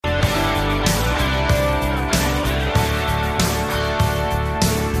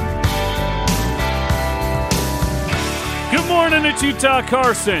morning, it's Utah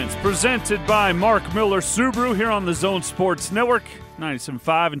Car Sense, presented by Mark Miller Subaru here on the Zone Sports Network,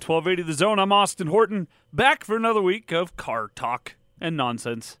 97.5 and 1280 The Zone. I'm Austin Horton, back for another week of car talk and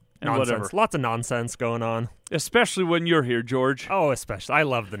nonsense and whatever. Lots of nonsense going on. Especially when you're here, George. Oh, especially. I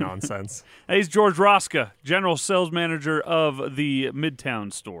love the nonsense. He's George Roska, General Sales Manager of the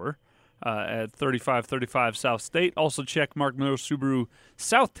Midtown store at 3535 South State. Also check Mark Miller Subaru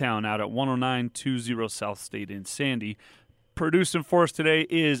Southtown out at 10920 South State in Sandy. Producing for us today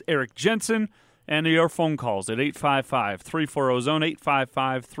is Eric Jensen, and your phone calls at 855-340-ZONE,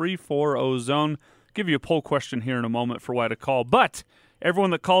 855-340-ZONE. Give you a poll question here in a moment for why to call. But everyone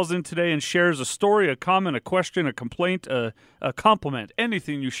that calls in today and shares a story, a comment, a question, a complaint, a compliment,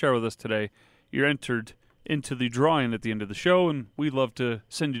 anything you share with us today, you're entered into the drawing at the end of the show, and we'd love to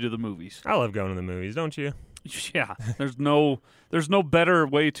send you to the movies. I love going to the movies, don't you? Yeah, there's no better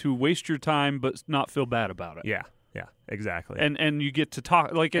way to waste your time but not feel bad about it. Yeah, exactly. And you get to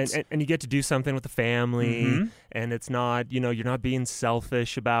talk like it's and you get to do something with the family, and it's not, you're not being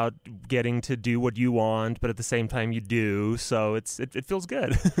selfish about getting to do what you want, but at the same time you do, so it feels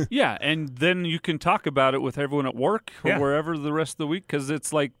good. Yeah, and then you can talk about it with everyone at work or wherever the rest of the week, because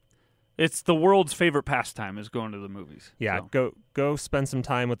it's like it's the world's favorite pastime is going to the movies. Yeah, so. Go spend some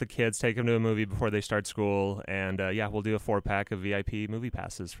time with the kids, take them to a movie before they start school, and we'll do a 4-pack of VIP movie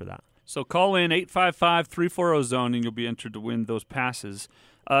passes for that. So call in 855-340-ZONE, and you'll be entered to win those passes.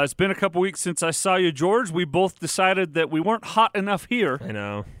 It's been a couple weeks since I saw you, George. We both decided that we weren't hot enough here. I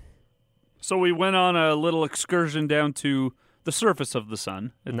know. So we went on a little excursion down to the surface of the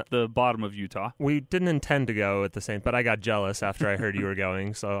sun at the bottom of Utah. We didn't intend to go at the same, but I got jealous after I heard you were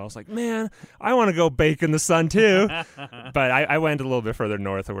going, so I was like, man, I want to go bake in the sun too. But I went a little bit further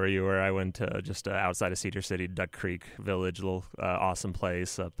north of where you were. I went to just outside of Cedar City, Duck Creek Village, a little awesome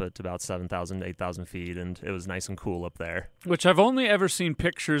place up at about 7,000, 8,000 feet, and it was nice and cool up there. Which I've only ever seen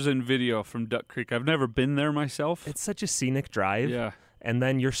pictures and video from Duck Creek. I've never been there myself. It's such a scenic drive. Yeah. And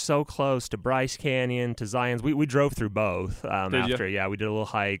then you're so close to Bryce Canyon, to Zion's. We drove through both after. Yeah, we did a little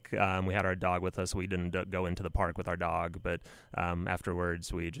hike. We had our dog with us. We didn't go into the park with our dog, but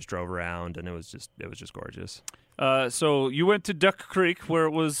afterwards we just drove around, and it was just gorgeous. So you went to Duck Creek where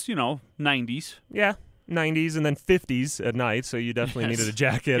it was, 90s. Yeah, 90s and then 50s at night, so you definitely needed a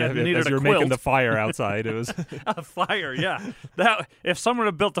jacket as you were quilt. making the fire outside. It was a fire, yeah. That if someone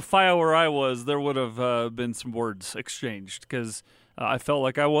had built a fire where I was, there would have been some words exchanged because I felt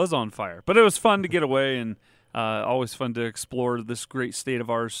like I was on fire. But it was fun to get away and always fun to explore this great state of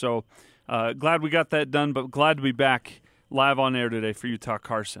ours. So glad we got that done, but glad to be back live on air today for Utah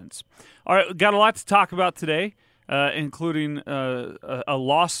Car Sense. All right, got a lot to talk about today, including a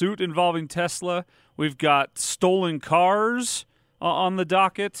lawsuit involving Tesla. We've got stolen cars on the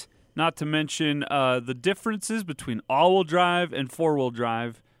docket, not to mention the differences between all-wheel drive and four-wheel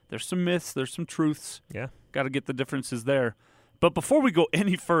drive. There's some myths, there's some truths. Yeah. Got to get the differences there. But before we go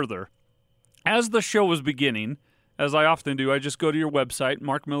any further, as the show was beginning, as I often do, I just go to your website,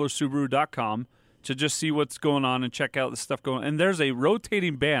 markmillersubaru.com, to just see what's going on and check out the stuff going on. And there's a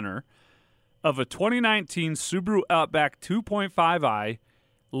rotating banner of a 2019 Subaru Outback 2.5i,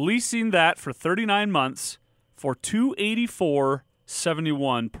 leasing that for 39 months for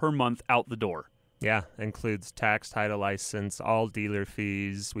 $284.71 per month out the door. Yeah, includes tax, title, license, all dealer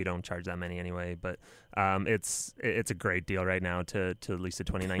fees. We don't charge that many anyway, but it's a great deal right now to lease a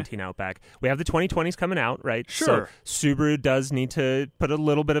 2019 Outback. We have the 2020s coming out, right? Sure. So Subaru does need to put a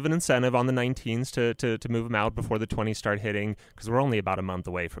little bit of an incentive on the 19s to move them out before the 20s start hitting, because we're only about a month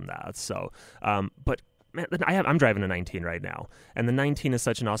away from that. So, but man, I'm driving a 19 right now, and the 19 is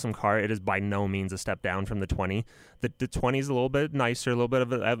such an awesome car. It is by no means a step down from the 20. The 20 is a little bit nicer, a little bit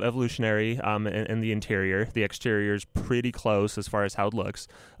of evolutionary in the interior. The exterior is pretty close as far as how it looks,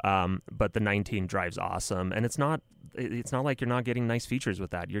 but the 19 drives awesome, and it's not like you're not getting nice features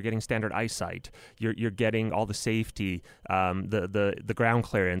with that. You're getting standard eyesight. You're getting all the safety, the ground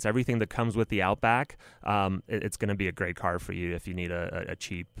clearance, everything that comes with the Outback. It's going to be a great car for you if you need a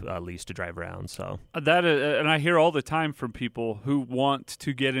cheap lease to drive around. So that and I hear all the time from people who want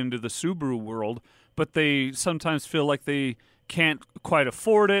to get into the Subaru world, but they sometimes feel like they can't quite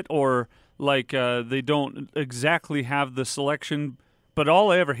afford it, or like they don't exactly have the selection. But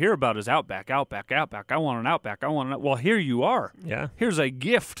all I ever hear about is Outback, Outback, Outback. I want an Outback. Well, here you are. Yeah. Here's a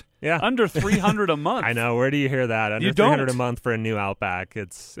gift Yeah. Under $300 a month. I know. Where do you hear that? Under You $300 don't. a month for a new Outback.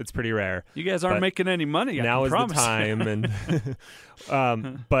 It's pretty rare. You guys aren't But making any money. Now I is can the promise. time,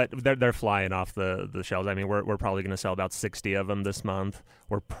 and but they're flying off the shelves. I mean, we're probably going to sell about 60 of them this month.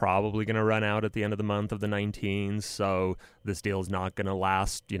 We're probably going to run out at the end of the month of the 19s. So this deal is not going to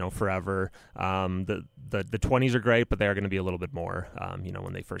last, forever. The 20s are great, but they are going to be a little bit more,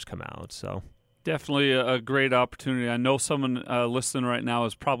 when they first come out. So. Definitely a great opportunity. I know someone listening right now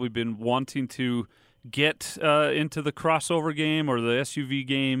has probably been wanting to get into the crossover game or the SUV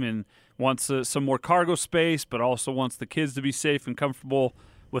game and wants some more cargo space, but also wants the kids to be safe and comfortable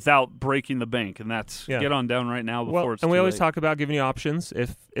without breaking the bank. And that's get on down right now before it's too we always late. talk about giving you options.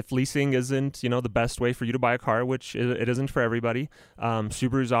 If leasing isn't, the best way for you to buy a car, which it isn't for everybody,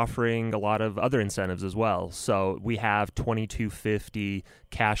 Subaru's offering a lot of other incentives as well. So we have $2,250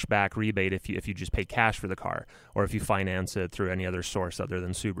 cashback rebate if you just pay cash for the car, or if you finance it through any other source other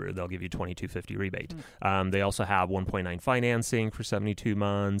than Subaru, they'll give you $2,250 rebate. They also have 1.9 financing for 72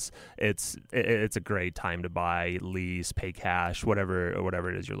 months. It's a great time to buy, lease, pay cash, whatever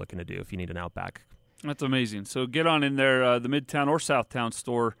it is you're looking to do if you need an Outback. That's amazing. So get on in there, the Midtown or Southtown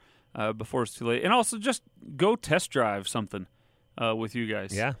store before it's too late. And also just go test drive something with you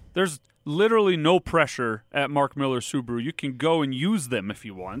guys. Yeah. There's literally no pressure at Mark Miller Subaru. You can go and use them if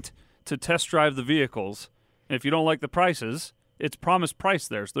you want to test drive the vehicles. And if you don't like the prices, it's promised price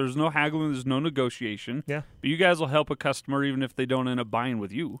there. So there's no haggling, there's no negotiation. Yeah. But you guys will help a customer even if they don't end up buying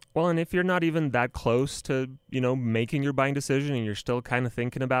with you. Well, and if you're not even that close to, making your buying decision and you're still kind of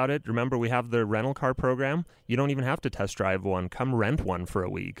thinking about it, remember we have the rental car program. You don't even have to test drive one. Come rent one for a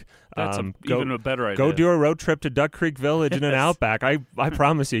week. That's even a better idea. Go do a road trip to Duck Creek Village in an Outback. I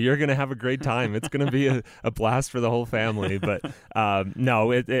promise you, you're going to have a great time. It's going to be a blast for the whole family. But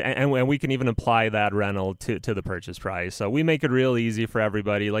no, and we can even apply that rental to the purchase price. So we make it real easy for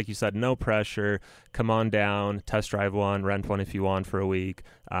everybody. Like you said, no pressure. Come on down, test drive one, rent one if you want for a week.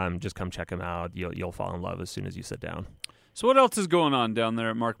 Just come check them out. You'll fall in love as soon as you sit down. So what else is going on down there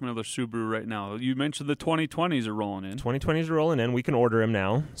at Mark Miller Subaru right now? You mentioned the 2020s are rolling in. 2020s are rolling in. We can order them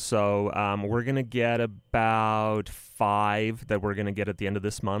now. So we're going to get about 5 that we're going to get at the end of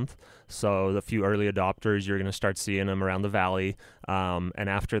this month. So the few early adopters, you're going to start seeing them around the valley. And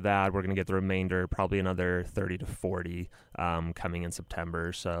after that, we're going to get the remainder, probably another 30 to 40 coming in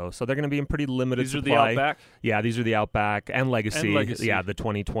September. So they're going to be in pretty limited These are supply. the Outback? Yeah, these are the Outback and Legacy. Legacy. Yeah, the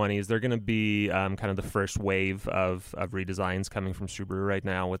 2020s. They're going to be kind of the first wave of redesigns coming from Subaru right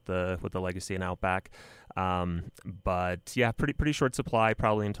now with the Legacy and Outback. But yeah, pretty short supply,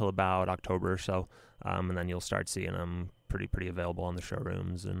 probably until about October or so. And then you'll start seeing them pretty available on the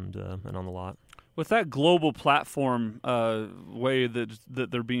showrooms and on the lot. With that global platform way that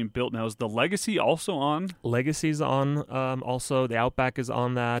they're being built now, is the Legacy also on? Legacy's on. Also, the Outback is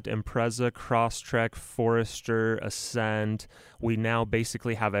on that. Impreza, Crosstrek, Forester, Ascent. We now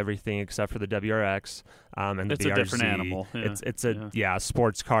basically have everything except for the WRX and the It's BRZ. a different animal. Yeah.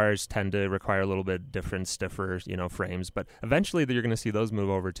 Sports cars tend to require a little bit different, stiffer, frames. But eventually, you're going to see those move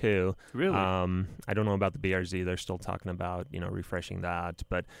over too. Really? I don't know about the BRZ. They're still talking about refreshing that.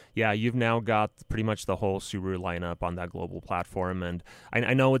 But yeah, you've now got pretty much the whole Subaru lineup on that global platform. And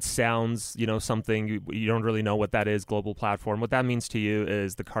I know it sounds something you don't really know what that is. Global platform. What that means to you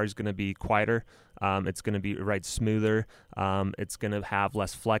is the car's going to be quieter. It's going to be smoother. It's going to have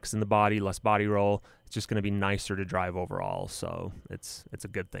less flex in the body, less body roll. It's just going to be nicer to drive overall. So it's a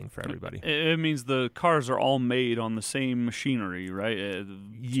good thing for everybody. It means the cars are all made on the same machinery, right?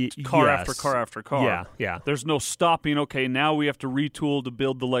 Car yes. after car after car. Yeah. There's no stopping. Okay, now we have to retool to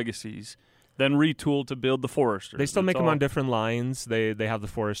build the Legacies, then retool to build the Foresters. They still make them on different lines. They have the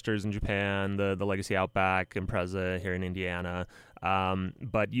Foresters in Japan, the Legacy Outback, Impreza here in Indiana.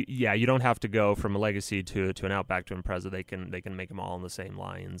 But you don't have to go from a Legacy to an Outback to Impreza. They can make them all on the same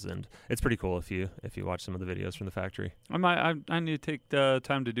lines, and it's pretty cool if you watch some of the videos from the factory. I need to take the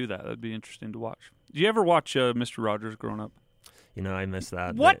time to do that. That'd be interesting to watch. Do you ever watch Mr. Rogers growing up? I miss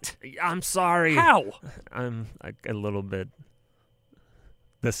that. What? I'm sorry. How? I'm a little bit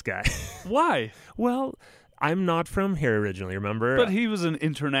this guy. Why? Well, I'm not from here originally, remember? But he was an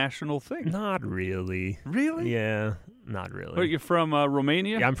international thing. Not really. Really? Yeah, not really. But you're from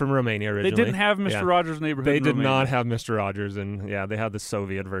Romania? Yeah, I'm from Romania originally. They didn't have Mr. Rogers' Neighborhood They in did Romania. not have Mr. Rogers, and they had the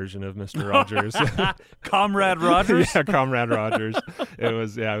Soviet version of Mr. Rogers. Comrade Rogers? Yeah, Comrade Rogers. It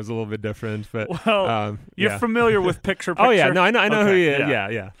was a little bit different, but well, you're familiar with Picture Picture? Oh yeah, no, I know who he is. Yeah.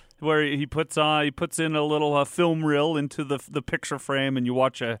 Yeah. Where he puts in a little film reel into the picture frame, and you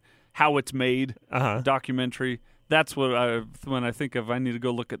watch how it's made documentary. That's what when I think of. I need to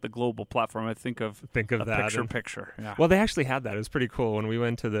go look at the global platform. I think of that picture. Yeah. Well, they actually had that. It was pretty cool when we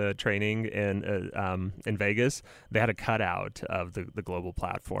went to the training in Vegas. They had a cutout of the global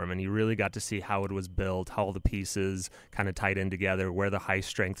platform, and you really got to see how it was built, how all the pieces kind of tied in together, where the high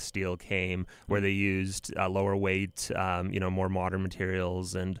strength steel came, where they used lower weight, more modern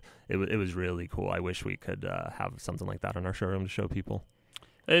materials, and it was really cool. I wish we could have something like that in our showroom to show people.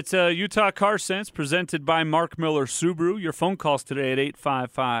 It's Utah Car Sense presented by Mark Miller Subaru. Your phone calls today at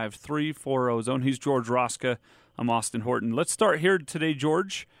 855-340-ZONE. He's George Roska. I'm Austin Horton. Let's start here today,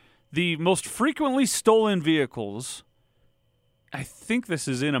 George. The most frequently stolen vehicles, I think this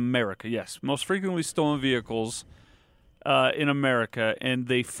is in America. Yes, most frequently stolen vehicles in America. And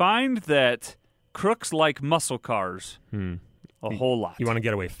they find that crooks like muscle cars a whole lot. You want to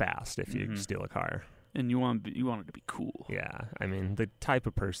get away fast if you steal a car. And you want it to be cool. Yeah, I mean, the type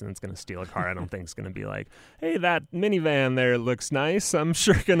of person that's going to steal a car, I don't think is going to be like, hey, that minivan there looks nice. I'm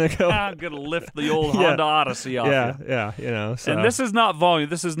sure going to go. I'm going to lift the old Honda Odyssey off you. Yeah, So. And this is not volume.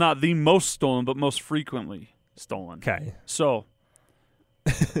 This is not the most stolen, but most frequently stolen. Okay. So,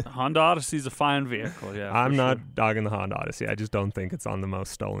 Honda Odyssey is a fine vehicle, yeah. I'm not dogging the Honda Odyssey. I just don't think it's on the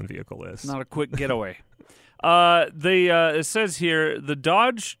most stolen vehicle list. Not a quick getaway. It says here, the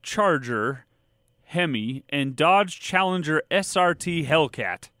Dodge Charger Hemi and Dodge Challenger SRT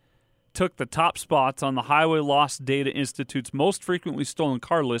Hellcat took the top spots on the Highway Loss Data Institute's most frequently stolen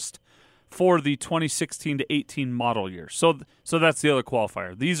car list for the 2016 to 18 model year. So that's the other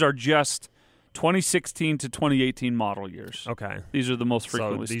qualifier. These are just 2016 to 2018 model years. Okay. These are the most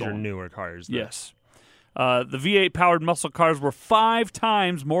frequently stolen. So these are newer cars. Then. Yes. The V8-powered muscle cars were 5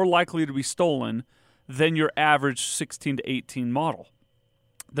 times more likely to be stolen than your average 16 to 18 model.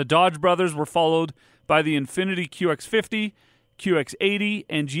 The Dodge brothers were followed by the Infiniti QX50, QX80,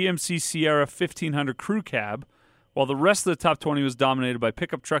 and GMC Sierra 1500 Crew Cab, while the rest of the top 20 was dominated by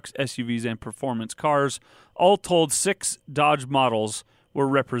pickup trucks, SUVs, and performance cars. All told, 6 Dodge models were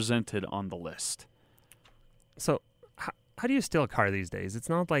represented on the list. So how do you steal a car these days? It's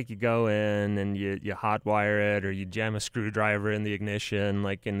not like you go in and you hotwire it or you jam a screwdriver in the ignition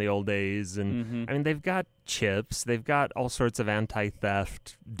like in the old days. And I mean, they've got chips. They've got all sorts of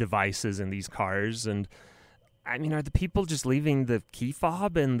anti-theft devices in these cars. And I mean, are the people just leaving the key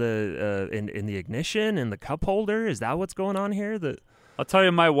fob in the in the ignition and the cup holder? Is that what's going on here? I'll tell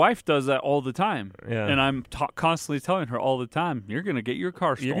you, my wife does that all the time. Yeah. And I'm constantly telling her all the time, you're going to get your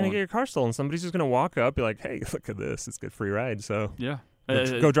car stolen. You're going to get your car stolen. Somebody's just going to walk up, be like, hey, look at this. It's a good free ride. So yeah.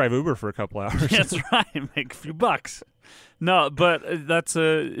 Go drive Uber for a couple hours. That's right. Make a few bucks. No, but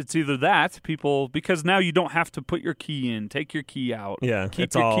it's either that, people, because now you don't have to put your key in, take your key out. Yeah.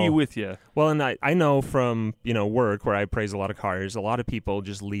 Keep your key with you. Well, and I know from, work where I appraise a lot of cars, a lot of people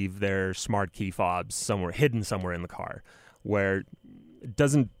just leave their smart key fobs hidden somewhere in the car where it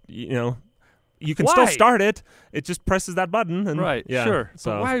doesn't, you can still start it. It just presses that button. And, right, yeah, sure.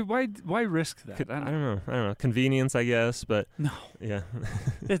 So but why risk that? I don't know. Convenience, I guess, but no. Yeah.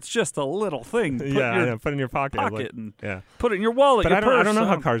 It's just a little thing. Put it in your pocket. And put it in your wallet, but your purse. I don't know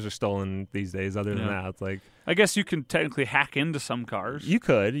how cars are stolen these days other than that. It's like, I guess you can technically hack into some cars. You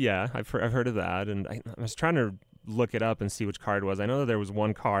could, yeah. I've heard of that, and I was trying to look it up and see which car it was. I know that there was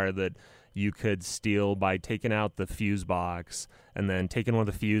one car that you could steal by taking out the fuse box and then taking one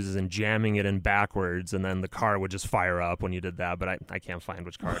of the fuses and jamming it in backwards, and then the car would just fire up when you did that, but I can't find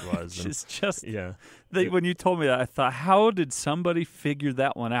which car it was. It's just when you told me that, I thought, how did somebody figure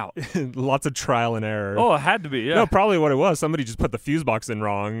that one out? Lots of trial and error. Oh, it had to be, yeah. No, probably what it was. Somebody just put the fuse box in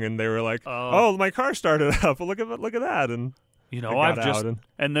wrong, and they were like, oh, my car started up. Look at that. And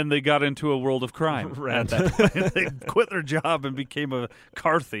and then they got into a world of crime. At that point. They quit their job and became a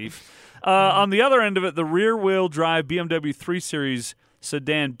car thief. On the other end of it, the rear-wheel drive BMW 3 Series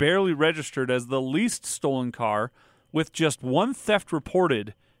sedan barely registered as the least stolen car, with just one theft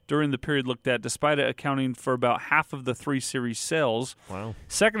reported during the period looked at, despite it accounting for about half of the 3 Series sales. Wow.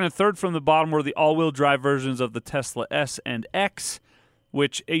 Second and third from the bottom were the all-wheel drive versions of the Tesla S and X,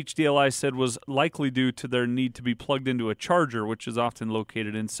 which HDLI said was likely due to their need to be plugged into a charger, which is often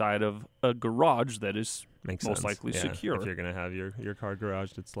located inside of a garage that is most likely secure. If you're going to have your car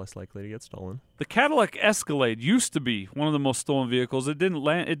garaged, it's less likely to get stolen. The Cadillac Escalade used to be one of the most stolen vehicles. It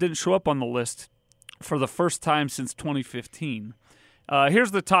didn't show up on the list for the first time since 2015.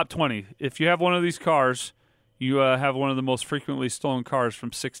 Here's the top 20. If you have one of these cars, you have one of the most frequently stolen cars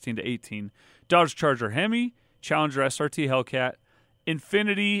from 16 to 18. Dodge Charger Hemi, Challenger SRT Hellcat,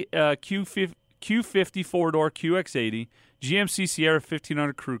 Infiniti Q50 four-door QX80, GMC Sierra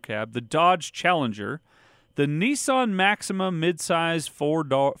 1500 Crew Cab, the Dodge Challenger, the Nissan Maxima midsize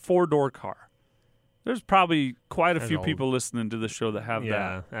four-door car. There's probably quite a There's few old- people listening to the show that have that.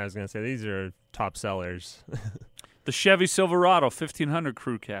 Yeah, I was gonna say these are top sellers. The Chevy Silverado 1500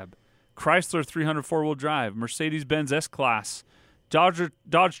 Crew Cab, Chrysler 300 4-wheel drive, Mercedes-Benz S-Class, Dodge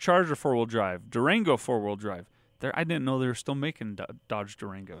Charger 4-wheel drive, Durango 4-wheel drive. I didn't know they were still making Dodge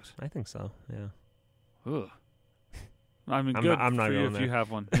Durangos. I think so. Yeah. Ugh. I mean, I'm good not- I'm not for you going if there. you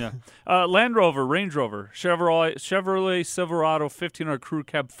have one. Yeah. Land Rover, Range Rover, Chevrolet Silverado 1500 Crew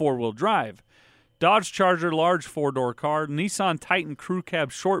Cab 4-wheel drive, Dodge Charger large 4-door car, Nissan Titan Crew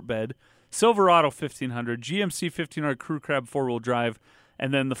Cab short bed, Silverado 1500, GMC 1500 Crew Cab 4-wheel drive,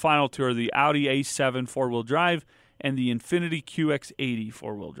 and then the final two are the Audi A7 4-wheel drive and the Infiniti QX80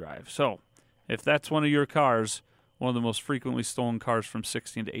 4-wheel drive. So, if that's one of your cars, one of the most frequently stolen cars from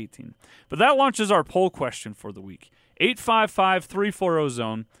 16 to 18. But that launches our poll question for the week.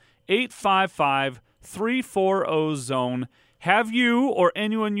 855-340-ZONE, 855-340-ZONE. Have you or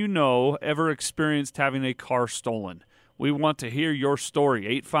anyone you know ever experienced having a car stolen? We want to hear your story.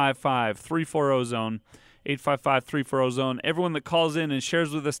 855-340-ZONE, 855-340-ZONE. Everyone that calls in and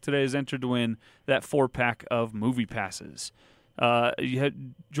shares with us today is entered to win that 4-pack of movie passes.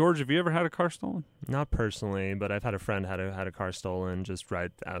 George, have you ever had a car stolen? Not personally, but I've had a friend had a car stolen just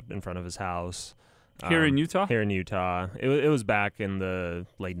right out in front of his house. Here in Utah? Here in Utah. It was back in the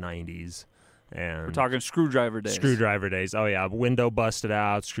late 90s. And We're talking screwdriver days. Screwdriver days. Oh, yeah. Window busted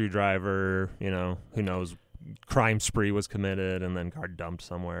out, screwdriver, who knows. Crime spree was committed and then car dumped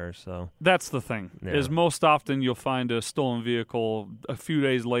somewhere. So That's the thing, Yeah. is most often you'll find a stolen vehicle a few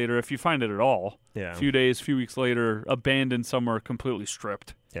days later, if you find it at all. yeah. A few weeks later, abandoned somewhere, completely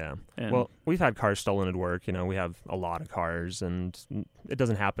stripped. Yeah. And Well, we've had cars stolen at work. We have a lot of cars, and it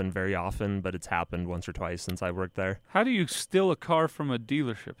doesn't happen very often, but it's happened once or twice since I worked there. how do you steal a car from a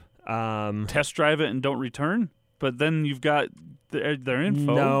dealership? Test drive it and don't return? But then you've got their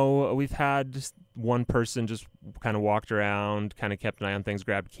info. No, we've had just one person just kind of walked around, kind of kept an eye on things,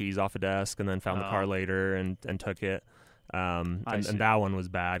 grabbed keys off a desk, and then found the car later and took it. And that one was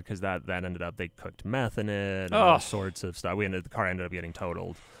bad because that ended up they cooked meth in it and all sorts of stuff. The car ended up getting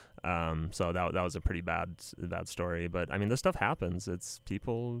totaled. So that was a pretty bad story. But I mean, this stuff happens. It's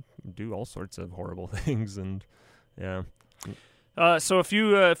people do all sorts of horrible things, and yeah. So if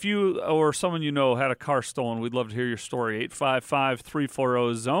you or someone you know had a car stolen, we'd love to hear your story.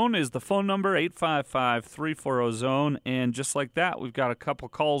 855-340-ZONE is the phone number, 855-340-ZONE. And just like that, we've got a couple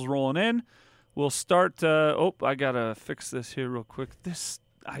calls rolling in. We'll start. I got to fix this here real quick.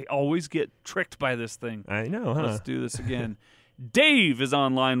 I always get tricked by this thing. I know, huh? Let's do this again. Dave is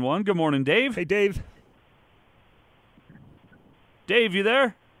on line one. Good morning, Dave. Hey, Dave. Dave, you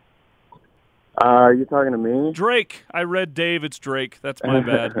there? Are you talking to me? Drake. I read Dave. It's Drake. That's my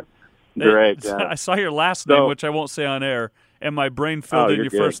bad. Drake, yeah. I saw your last name, which I won't say on air, and my brain filled in you're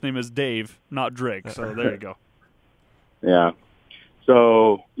your good. first name as Dave, not Drake. So there you go. Yeah.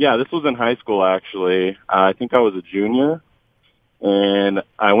 So, yeah, this was in high school, actually. I think I was a junior, and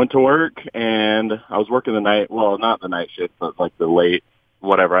I went to work, and I was working the night, well, not the night shift, but like the late,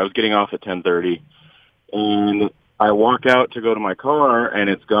 whatever. I was getting off at 10:30, and I walk out to go to my car, and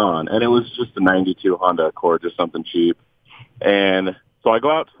it's gone. And it was just a 92 Honda Accord, just something cheap. And so I go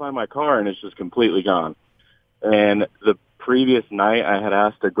out to find my car, and it's just completely gone. And the previous night, I had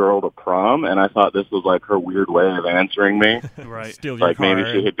asked a girl to prom, and I thought this was like her weird way of answering me. Right. Steal your Like car.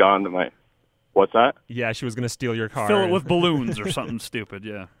 maybe she had gone to my... What's that? Yeah, she was going to steal your car. Fill it with balloons or something stupid,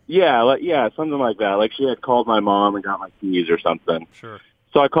 yeah. Yeah, something like that. Like she had called my mom and got my keys or something. Sure.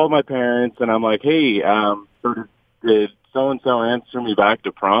 So I called my parents, and I'm like, hey, so did so-and-so answer me back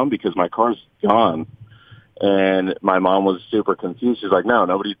to prom because my car's gone? And my mom was super confused. She's like, no,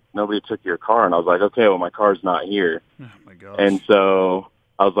 nobody took your car. And I was like, okay, well, my car's not here. Oh, my gosh. And so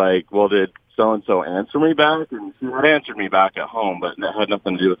I was like, well, did so-and-so answer me back? And she had answered me back at home, but it had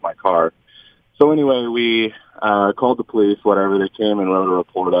nothing to do with my car. So anyway, we called the police, whatever. They came and wrote a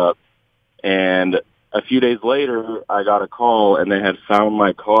report up. And a few days later, I got a call, and they had found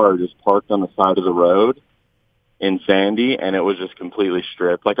my car just parked on the side of the road in Sandy, and it was just completely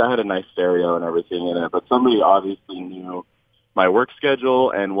stripped. Like, I had a nice stereo and everything in it, but somebody obviously knew my work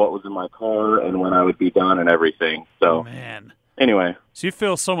schedule and what was in my car and when I would be done and everything. So, Man. anyway. So you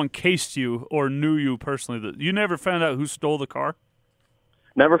feel someone cased you or knew you personally. That you never found out who stole the car?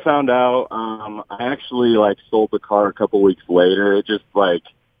 Never found out. I actually, sold the car a couple weeks later. It just, it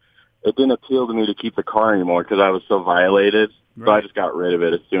didn't appeal to me to keep the car anymore because I was so violated. Right. So I just got rid of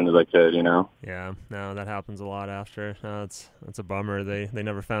it as soon as I could, Yeah, no, that happens a lot after. No, it's a bummer. They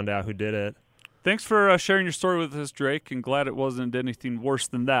never found out who did it. Thanks for sharing your story with us, Drake, and glad it wasn't anything worse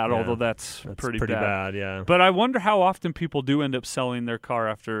than that, Yeah, although that's pretty bad, yeah. But I wonder how often people do end up selling their car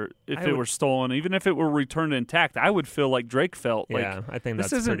after if I it would- were stolen, even if it were returned intact. I would feel like Drake felt. Yeah, like, I think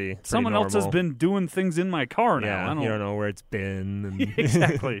this that's isn't pretty someone else has normal. been doing things in my car now. Yeah, I don't you don't know where it's been. And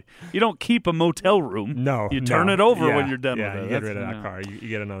exactly. You don't keep a motel room. No, You turn no. it over Yeah, when you're done yeah, with it. you get That's- rid of that yeah. car. You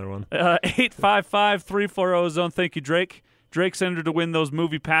get another one. 855-340-ZONE. Thank you, Drake. Drake's entered to win those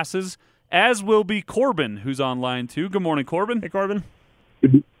movie passes, as will be Corbin, who's online too. Good morning, Corbin. Hey, Corbin.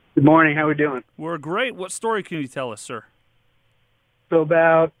 Good morning. How we doing? We're great. What story can you tell us, sir? So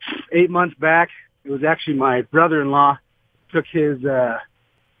about 8 months back, it was actually my brother-in-law took his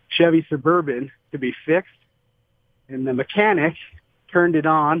Chevy Suburban to be fixed, and the mechanic turned it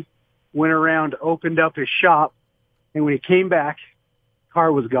on, went around, opened up his shop, and when he came back,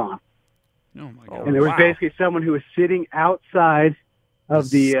 car was gone. Oh my God! And there was basically someone who was sitting outside of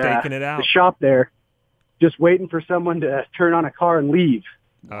the Staking it out. the shop there, just waiting for someone to turn on a car and leave.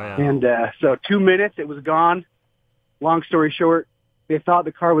 Oh, yeah. And so 2 minutes, it was gone. Long story short, they thought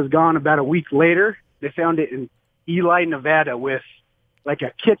the car was gone. About a week later, they found it in Ely, Nevada with like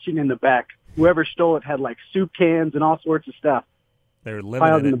a kitchen in the back. Whoever stole it had like soup cans and all sorts of stuff They were living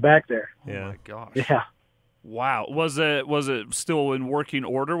piled in in it. the back there. Oh Yeah. my gosh! Yeah. Wow. Was it still in working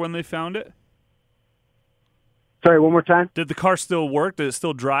order when they found it? Sorry, one more time. Did the car still work? Did it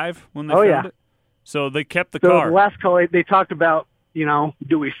still drive when they Oh, found yeah. it? So they kept the So car. the last call, they talked about,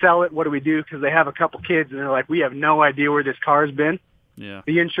 do we sell it? What do we do? Because they have a couple kids, and they're like, we have no idea where this car's been. Yeah.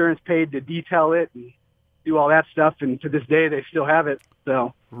 The insurance paid to detail it and do all that stuff, and to this day, they still have it.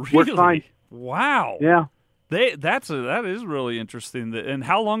 So Really? works fine. Wow. Yeah. That is really interesting. And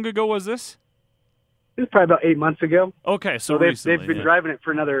how long ago was this? It was probably about 8 months ago. Okay, so they've recently. been yeah. driving it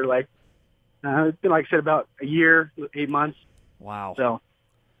for another it's been like I said about a year, 8 months. Wow. So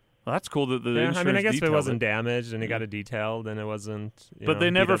Well, that's cool that the Yeah, insurance I mean, I guess if it detailed wasn't damaged and it got it detailed, then it wasn't. But they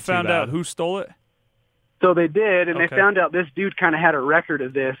never found out who stole it? they did, and Okay. they found out this dude kind of had a record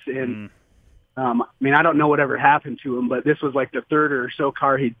of this. And Mm. I mean, I don't know whatever happened to him, but this was like the third or so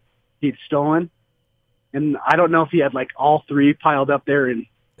car he'd stolen. And I don't know if he had like all three piled up there in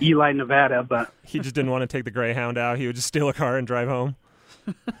Ely, Nevada, but He just didn't want to take the Greyhound out. He would just steal a car and drive home.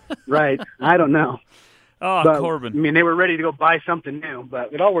 right, I don't know. Oh, But, I Corbin. mean, they were ready to go buy something new,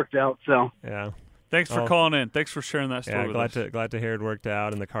 but it all worked out. So Yeah. Thanks for Oh. calling in. Thanks for sharing that story Yeah, with us. glad to hear it worked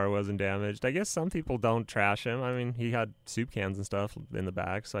out and the car wasn't damaged. I guess some people don't trash him. I mean, he had soup cans and stuff in the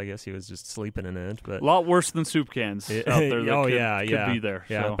back, so I guess he was just sleeping in it. But A lot worse than soup cans out there that could be there.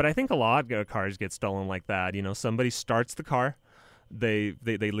 Yeah, so. but I think a lot of cars get stolen like that. Somebody starts the car, they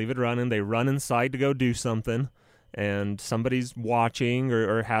leave it running, they run inside to go do something, and somebody's watching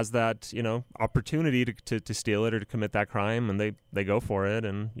or has that opportunity to steal it or to commit that crime, and they go for it,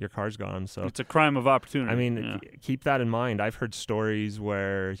 and your car's gone. So it's a crime of opportunity. I mean, yeah. keep that in mind. I've heard stories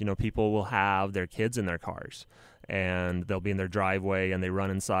where, people will have their kids in their cars and they'll be in their driveway and they run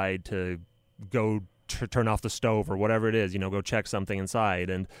inside to go turn off the stove or whatever it is, go check something inside,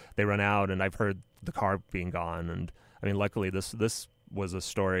 and they run out, and I've heard the car being gone. And I mean, luckily this was a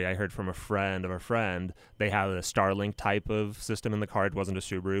story I heard from a friend of a friend. They had a Starlink type of system in the car. It wasn't a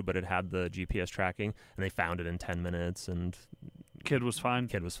Subaru, but it had the GPS tracking, and they found it in 10 minutes, and Kid was fine.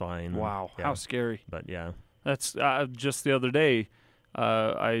 kid was fine. Wow, Yeah. how scary. But yeah. That's just the other day.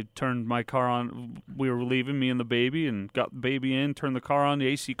 I turned my car on. We were leaving, me and the baby, and got the baby in, turned the car on, the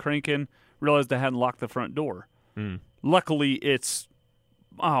AC cranking, realized I hadn't locked the front door. Luckily, it's,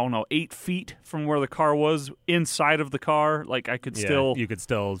 8 feet from where the car was, inside of the car. Like, I could still... You could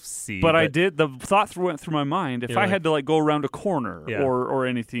still see. But I did. The thought went through my mind. If You're I like- had to go around a corner Yeah. or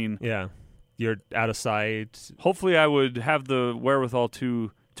anything, Yeah. You're out of sight. hopefully I would have the wherewithal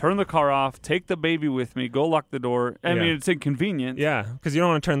to turn the car off, take the baby with me, go lock the door. I Yeah. mean, it's inconvenient. Yeah, because you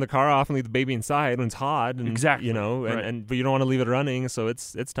don't want to turn the car off and leave the baby inside when it's hot. And, Exactly. And but you don't want to leave it running, so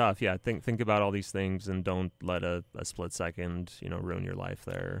it's tough. Yeah, think about all these things and don't let a split second ruin your life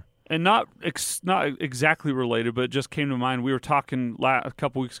there. And not exactly related, but it just came to mind. We were talking a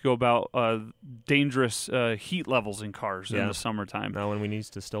couple weeks ago about dangerous heat levels in cars in the summertime. No, and we need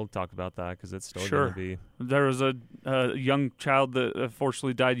to still talk about that because it's still Sure. going to be. There was a young child that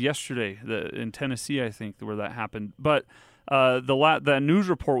unfortunately died yesterday in Tennessee, I think, where that happened. But that news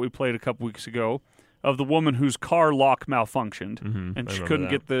report we played a couple weeks ago of the woman whose car lock malfunctioned and I she remember couldn't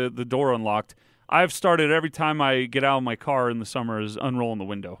that. get the door unlocked. I've started every time I get out of my car in the summer is unrolling the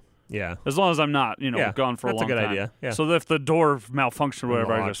window. Yeah. As long as I'm not, Yeah, gone for a that's long a good time. idea, yeah. So that if the door malfunctioned or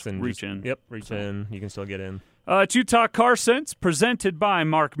whatever, I Locks just and reach in. Yep, reach in. You can still get in. It's Utah Car Sense, presented by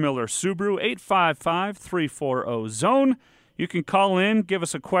Mark Miller Subaru, 855-340-ZONE. You can call in, give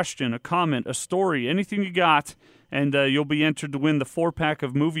us a question, a comment, a story, anything you got, and you'll be entered to win the 4-pack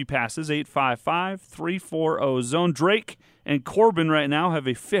of movie passes, 855-340-ZONE. Drake and Corbin right now have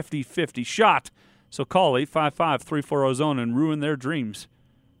a 50-50 shot. So call 855-340-ZONE and ruin their dreams.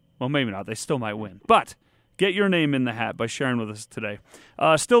 Well, maybe not. They still might win. But get your name in the hat by sharing with us today.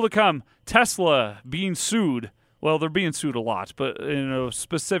 Still to come, Tesla being sued. Well, they're being sued a lot, but in a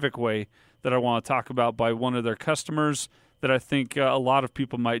specific way that I want to talk about by one of their customers that I think a lot of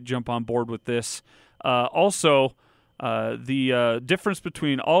people might jump on board with this. Also, the difference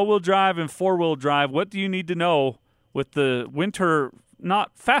between all-wheel drive and four-wheel drive. What do you need to know with the winter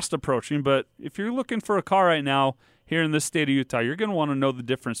not fast approaching, but if you're looking for a car right now here in this state of Utah, you're going to want to know the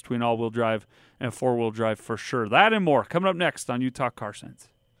difference between all-wheel drive and four-wheel drive for sure. That and more coming up next on Utah Car Sense.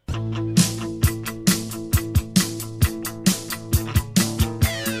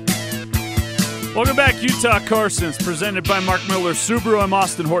 Welcome back, Utah Car Sense, presented by Mark Miller Subaru. I'm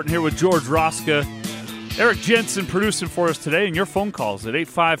Austin Horton here with George Roska. Eric Jensen producing for us today, and your phone calls at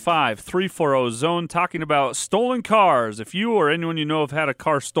 855-340-ZONE, talking about stolen cars. If you or anyone you know have had a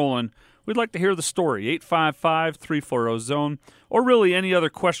car stolen, we'd like to hear the story. 855-340-ZONE, or really any other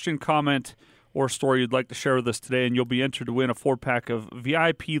question, comment, or story you'd like to share with us today, and you'll be entered to win a 4-pack of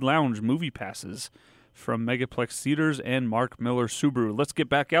VIP Lounge movie passes from Megaplex Theaters and Mark Miller Subaru. Let's get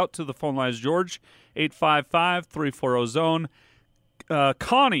back out to the phone lines, George. 855-340-ZONE.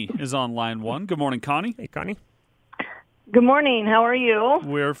 Connie is on line 1. Good morning, Connie. Hey, Connie. Good morning. How are you?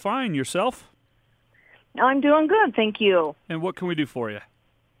 We're fine. Yourself? I'm doing good, thank you. And what can we do for you?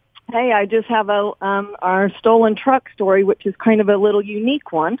 Hey, I just have our stolen truck story, which is kind of a little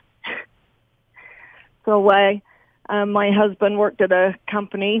unique one. So my husband worked at a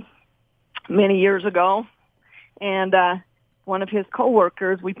company many years ago, and one of his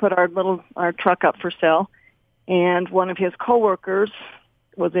coworkers, we put our truck up for sale, and one of his coworkers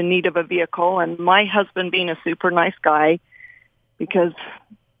was in need of a vehicle, and my husband, being a super nice guy, because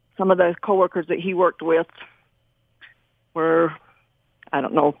some of the coworkers that he worked with were, I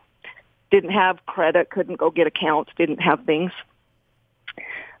don't know, didn't have credit, couldn't go get accounts, didn't have things.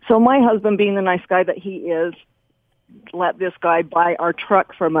 So my husband, being the nice guy that he is, let this guy buy our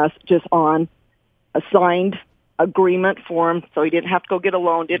truck from us just on a signed agreement form, so he didn't have to go get a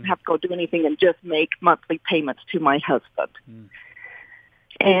loan, didn't have to go do anything, and just make monthly payments to my husband.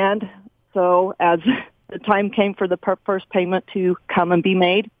 And so as the time came for the first payment to come and be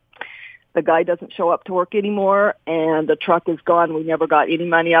made, the guy doesn't show up to work anymore, and the truck is gone. We never got any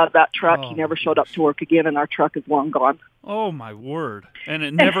money out of that truck. He never showed up to work again, and our truck is long gone. Oh, my word. And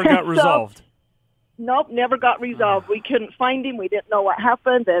it never got resolved. Nope, never got resolved. We couldn't find him. We didn't know what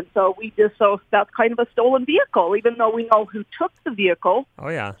happened, and so that's kind of a stolen vehicle, even though we know who took the vehicle. Oh,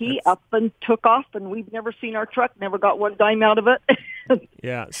 yeah. He up and took off, and we've never seen our truck, never got one dime out of it.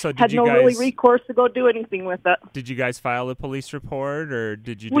 Yeah, so had no really recourse to go do anything with it. Did you guys file a police report, or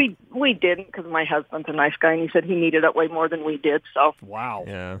did you? We didn't, because my husband's a nice guy, and he said he needed it way more than we did. So wow,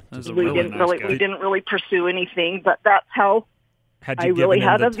 yeah, we didn't really pursue anything. But that's how. Had you really given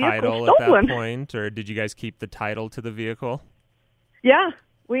had him a the title stolen at that point, or did you guys keep the title to the vehicle? Yeah,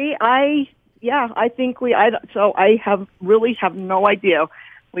 I really have no idea.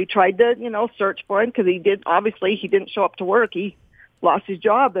 We tried to, search for him, because he didn't show up to work. He lost his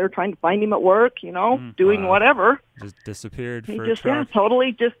job. They were trying to find him at work, doing whatever. Just disappeared for a truck.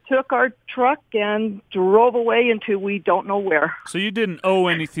 Totally just took our truck and drove away into we don't know where. So you didn't owe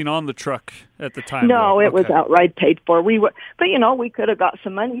anything on the truck at the time? No, it was outright paid for. We could have got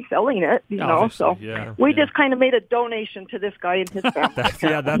some money selling it, so we just kind of made a donation to this guy and his family.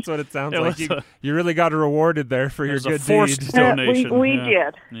 That's what it sounds like. You really got rewarded there for your good deed. Donation. We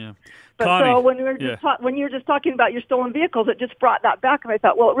did. Yeah. But Connie, so when you were just talking about your stolen vehicles, it just brought that back, and I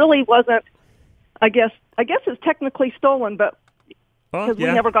thought, well, it really wasn't. I guess it's technically stolen, but because we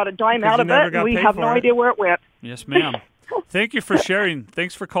never got a dime out of it, and we have no idea where it went. Yes, ma'am. Thank you for sharing.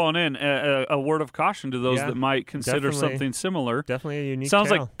 Thanks for calling in. A word of caution to those that might consider something similar. Definitely a unique Sounds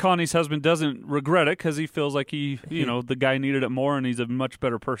tale. like Connie's husband doesn't regret it, because he feels like the guy needed it more, and he's a much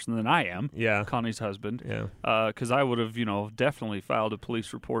better person than I am. Yeah, Connie's husband. Yeah, because I would have definitely filed a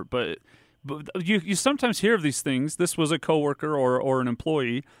police report, but you sometimes hear of these things. This was a coworker or an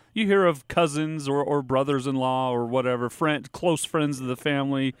employee. You hear of cousins or brothers-in-law or whatever, close friends of the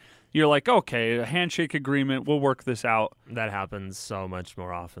family, you're like, okay, a handshake agreement, we'll work this out. That happens so much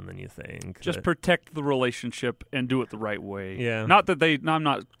more often than you think. Just protect the relationship and do it the right way. Yeah. Not that I'm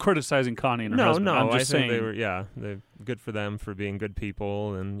not criticizing Connie and her husband. I'm just I saying think they're good for them for being good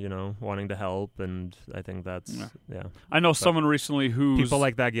people and, wanting to help. And I think that's, I know someone recently who people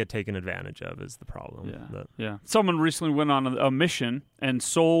like that get taken advantage of is the problem. Yeah. Someone recently went on a mission and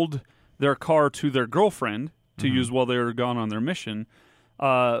sold their car to their girlfriend to use while they were gone on their mission.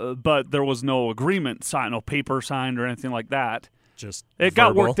 But there was no agreement signed, no paper signed or anything like that. Just it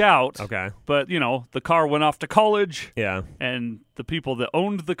got worked out. Okay. But, the car went off to college. Yeah. And the people that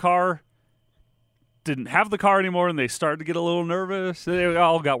owned the car didn't have the car anymore, and they started to get a little nervous. It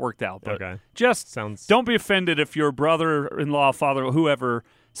all got worked out. But just don't be offended if your brother-in-law, father, whoever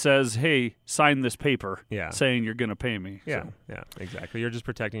says, hey, sign this paper saying you're going to pay me. Yeah, yeah, exactly. You're just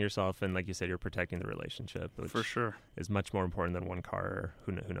protecting yourself, and like you said, you're protecting the relationship, which for sure is much more important than one car or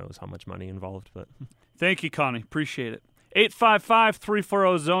who knows how much money involved. But thank you, Connie. Appreciate it.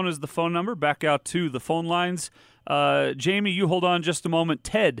 855-340-ZONE is the phone number. Back out to the phone lines. Jamie, you hold on just a moment.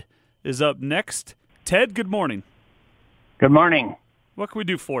 Ted is up next. Ted, good morning. Good morning. What can we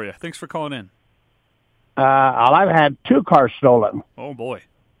do for you? Thanks for calling in. I've had 2 cars stolen. Oh, boy.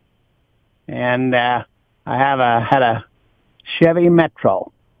 And I had a Chevy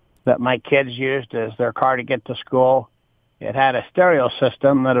Metro that my kids used as their car to get to school. It had a stereo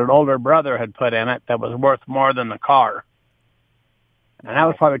system that an older brother had put in it that was worth more than the car. And that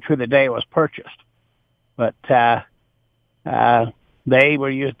was probably true the day it was purchased. But they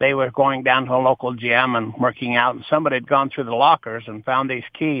were going down to a local gym and working out, and somebody had gone through the lockers and found these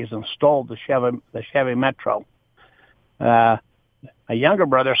keys and stole the Chevy Metro. A younger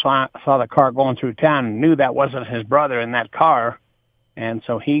brother saw the car going through town and knew that wasn't his brother in that car, and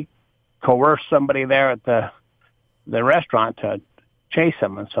so he coerced somebody there at the restaurant to chase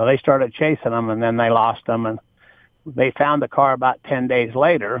him, and so they started chasing him, and then they lost him, and they found the car about 10 days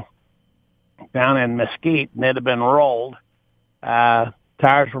later down in Mesquite, and it had been rolled.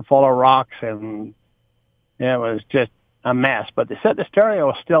 Tires were full of rocks, and it was just a mess. But they said the stereo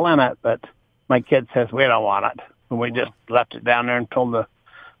was still in it, but my kid says, we don't want it. And we just left it down there and told the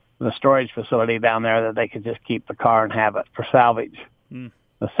storage facility down there that they could just keep the car and have it for salvage. Mm.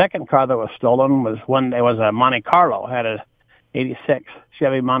 The second car that was stolen was it was a Monte Carlo. It had a 86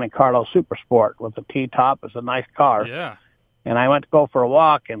 Chevy Monte Carlo Super Sport with a T-top. It was a nice car. Yeah. And I went to go for a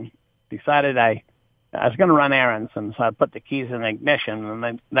walk and decided I was going to run errands, and so I put the keys in the ignition,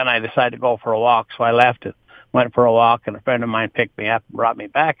 and then I decided to go for a walk. So I left it, went for a walk, and a friend of mine picked me up and brought me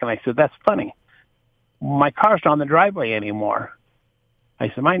back. And I said, that's funny. My car's not on the driveway anymore. I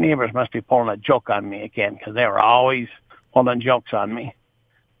said, my neighbors must be pulling a joke on me again, because they were always pulling jokes on me.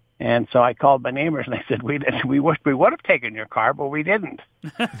 And so I called my neighbors, and I said, we wish we would have taken your car, but we didn't.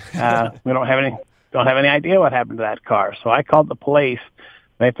 We don't have any idea what happened to that car. So I called the police.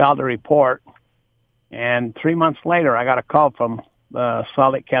 They filed a report. And 3 months later, I got a call from the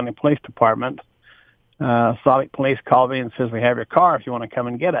Salt Lake County Police Department. Salt Lake Police called me and says, we have your car if you want to come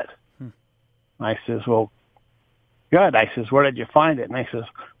and get it. I says, well, good. I says, where did you find it? And I says,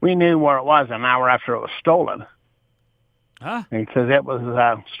 we knew where it was an hour after it was stolen. Huh? And he says it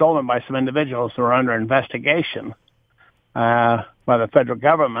was stolen by some individuals who were under investigation by the federal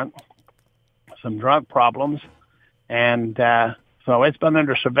government, some drug problems. And so it's been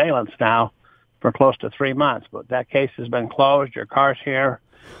under surveillance now for close to 3 months. But that case has been closed. Your car's here.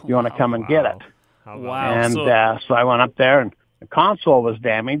 You want to come and get it. Wow. And so I went up there, and the console was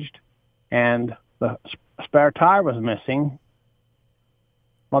damaged, and the spare tire was missing.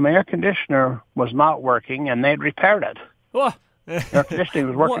 Well, my air conditioner was not working, and they'd repaired it. Well, air conditioning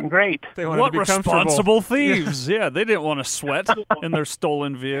was working great. They wanted what to be responsible thieves. Yeah, they didn't want to sweat in their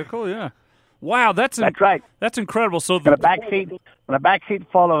stolen vehicle. Yeah. Wow, that's right. That's incredible. So the back seat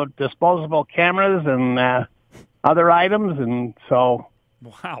full of disposable cameras and other items, and so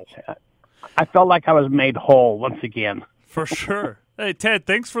wow, I felt like I was made whole once again. For sure. Hey, Ted,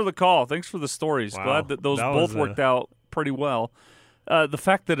 thanks for the call. Thanks for the stories. Wow. Glad that those both worked out pretty well. The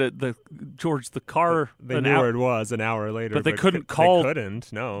fact that the car they knew where it was an hour later, but they couldn't call. They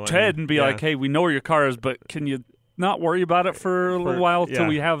couldn't. No, Ted and be like, "Hey, we know where your car is, but can you not worry about it for a little while till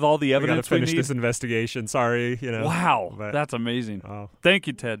we have all the evidence we finish need?" this investigation. Sorry, Wow, that's amazing. Oh. Thank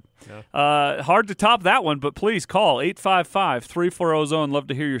you, Ted. Yeah. Hard to top that one, but please call 855-340-ZONE. Love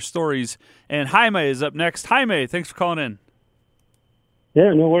to hear your stories. And Jaime is up next. Jaime, thanks for calling in.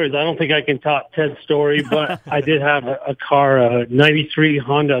 Yeah, no worries. I don't think I can top Ted's story, but I did have a car, a 93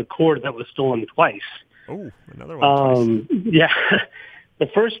 Honda Accord that was stolen twice. Oh, another one twice. Yeah. The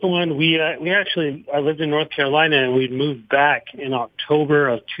first one, we actually, I lived in North Carolina, and we'd moved back in October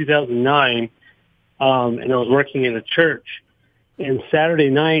of 2009, and I was working in a church. And Saturday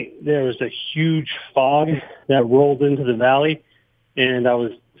night, there was a huge fog that rolled into the valley, and I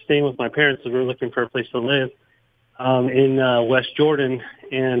was staying with my parents as we were looking for a place to live in West Jordan,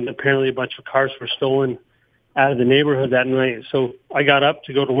 and apparently a bunch of cars were stolen out of the neighborhood that night. So I got up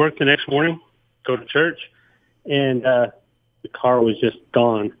to go to work the next morning, go to church, and the car was just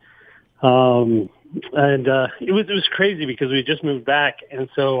gone. And it was crazy because we just moved back, and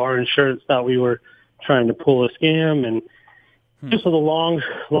so our insurance thought we were trying to pull a scam, and just a long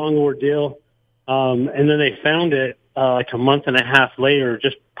ordeal. And then they found it like a month and a half later,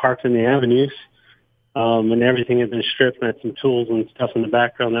 just parked in the avenues, and everything had been stripped, and I had some tools and stuff in the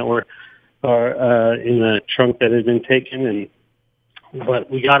background that were in the trunk that had been taken.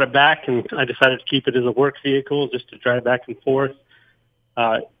 But we got it back, and I decided to keep it as a work vehicle just to drive back and forth.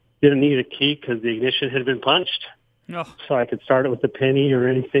 Didn't need a key because the ignition had been punched, so I could start it with a penny or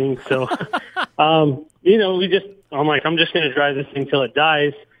anything. So, I'm like, I'm just going to drive this thing till it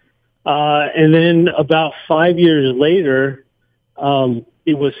dies. And then about 5 years later,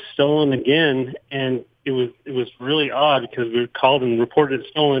 it was stolen again, and it was really odd because we were called and reported it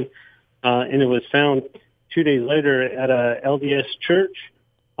stolen, and it was found 2 days later at a LDS church,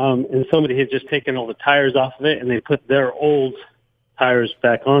 and somebody had just taken all the tires off of it, and they put their old tires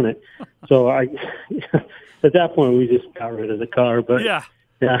back on it. So at that point, we just got rid of the car. But yeah.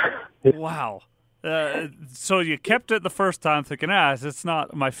 Wow. So you kept it the first time, thinking, it's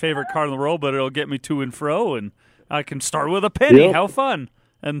not my favorite car in the world, but it'll get me to and fro, and I can start with a penny. Yep. How fun!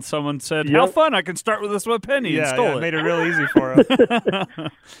 And someone said, "How fun! I can start with this with a penny," and stole it. Made it real easy for him.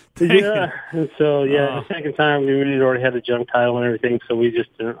 And so the second time we already had a junk title and everything, so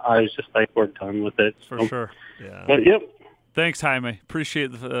I was just like, we're done with it. For sure. Yeah. But yep. Thanks, Jaime.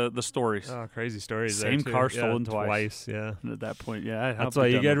 Appreciate the stories. Oh, crazy stories. Same car stolen twice. Yeah. And at that point, that's why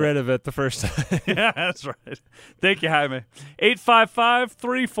you get rid of it the first time. Yeah, that's right. Thank you, Jaime.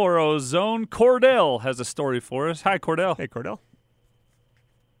 855-340-ZONE. Cordell has a story for us. Hi, Cordell. Hey, Cordell.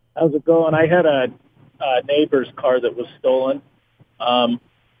 How's it going? I had a neighbor's car that was stolen.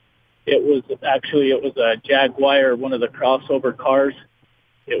 It was a Jaguar, one of the crossover cars.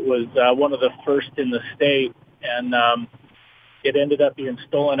 It was one of the first in the state, and it ended up being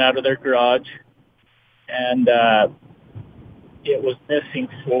stolen out of their garage, and it was missing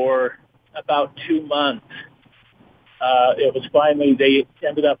for about 2 months. It was finally, they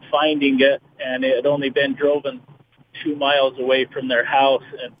ended up finding it, and it had only been driven 2 miles away from their house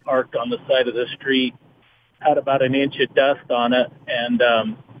and parked on the side of the street, had about an inch of dust on it, and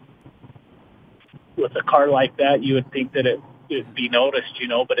with a car like that, you would think that it would be noticed,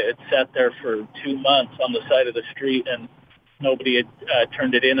 but it had sat there for 2 months on the side of the street, and nobody had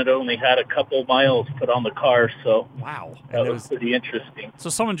turned it in. It only had a couple miles put on the car, so wow, that was pretty interesting. So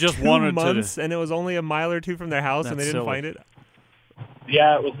someone just wanted 2 months, and it was only a mile or two from their house, and they didn't find it?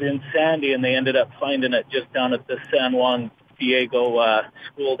 Yeah, it was in Sandy, and they ended up finding it just down at the San Juan Diego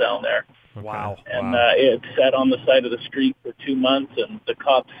school down there. Wow. And it sat on the side of the street for 2 months, and the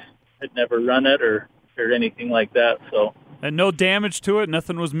cops had never run it or anything like that. So. And no damage to it?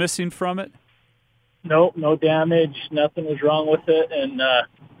 Nothing was missing from it? No damage. Nothing was wrong with it. And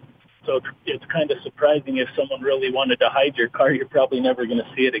so it's kind of surprising if someone really wanted to hide your car, you're probably never going to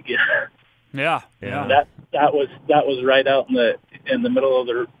see it again. Yeah. That was right out in the middle of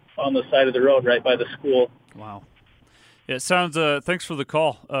on the side of the road, right by the school. Wow. It sounds. Thanks for the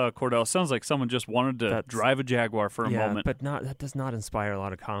call, Cordell. Sounds like someone just wanted to drive a Jaguar for a moment. But that does not inspire a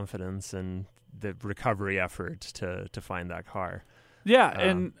lot of confidence in the recovery effort to find that car. Yeah,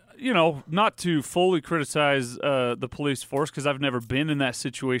 and not to fully criticize the police force, because I've never been in that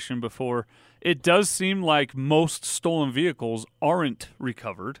situation before. It does seem like most stolen vehicles aren't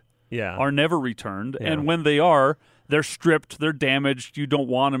recovered. Yeah. Are never returned, and when they are, they're stripped, they're damaged, you don't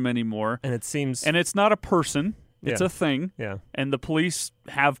want them anymore. And it seems... And it's not a person, it's a thing. Yeah. And the police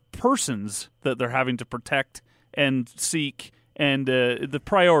have persons that they're having to protect and seek, and the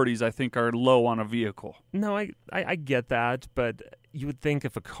priorities, I think, are low on a vehicle. No, I get that, but you would think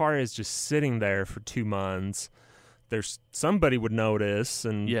if a car is just sitting there for 2 months, there's somebody would notice,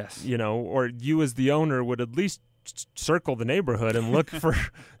 and or you as the owner would at least circle the neighborhood and look for,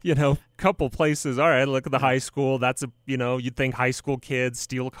 couple places. All right, look at the high school. That's you'd think high school kids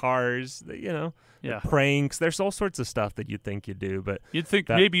steal cars, pranks. There's all sorts of stuff that you'd think you'd do, but you'd think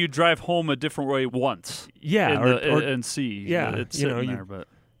maybe you drive home a different way once. Yeah. And see. Yeah. It's sitting there, but.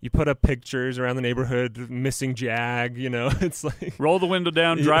 You put up pictures around the neighborhood, missing Jag, it's like... Roll the window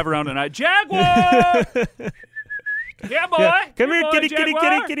down, drive around at night, Jaguar! Yeah, boy. Yeah. Come here, boy, kitty,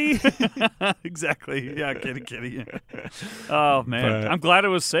 Jaguar. kitty, kitty. Exactly. Yeah, kitty. Oh, man. But- I'm glad it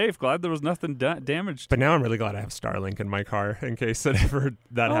was safe. Glad there was nothing damaged. But now I'm really glad I have Starlink in my car in case that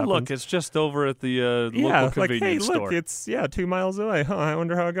happens. Look, it's just over at the yeah, local like, hey, convenience look, store. it's 2 miles away. Huh, I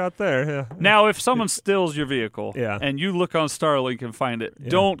wonder how I got there. Yeah. Now, if someone steals your vehicle Yeah. and you look on Starlink and find it, Yeah.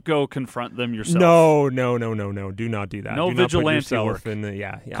 don't go confront them yourself. No. Do not do that. No do not put vigilante yourself work. In the,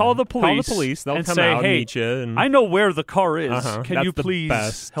 yeah. Call the police. Call the police. They'll and come say, out hey, and meet you. And, I know where the car is. Can That's you the please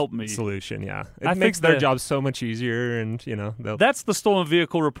best help me? solution, yeah. It I makes think their the- job so much easier, and, they'll That's the stolen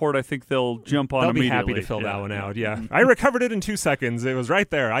vehicle report I think they'll jump on They'll be immediately. happy to fill that one out. Yeah, Mhm. I recovered it in 2 seconds. It was right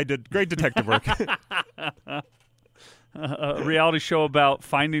there. I did great detective work. A reality show about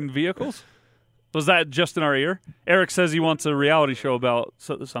finding vehicles? Was that just in our ear? Eric says he wants a reality show about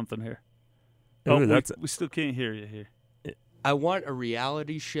something here. Ooh, we still can't hear you here. I want a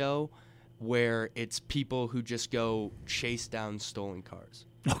reality show where it's people who just go chase down stolen cars.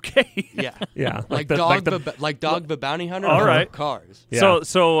 Okay. Yeah. Yeah, Like the- Dog the Bounty Hunter. All but right. Cars. Yeah.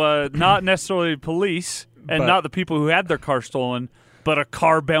 So not necessarily police and But- not the people who had their car stolen, but a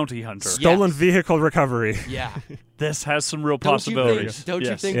car bounty hunter. Stolen Yes. vehicle recovery. Yeah. This has some real Don't you possibilities. think, don't you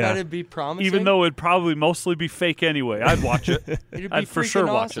Yes. think Yeah. that'd be promising? Even though it'd probably mostly be fake anyway, I'd watch it. It'd be I'd for freaking sure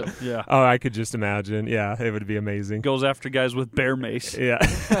awesome. watch it. Yeah. Oh, I could just imagine. Yeah, it would be amazing. Goes after guys with bear mace. Yeah.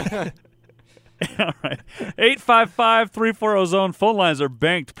 All right. 855-340-ZONE. Phone lines are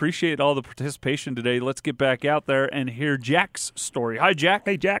banked. Appreciate all the participation today. Let's get back out there and hear Jack's story. Hi, Jack.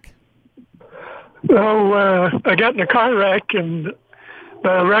 Hey, Jack. Well, I got in a car wreck, and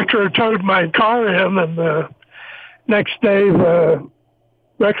the wrecker towed my car in, and the next day the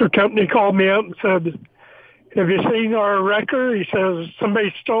wrecker company called me up and said, have you seen our wrecker? He says,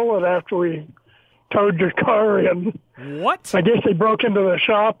 somebody stole it after we towed your car in. What? I guess they broke into the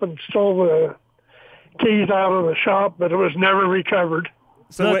shop and stole the keys out of the shop, but it was never recovered.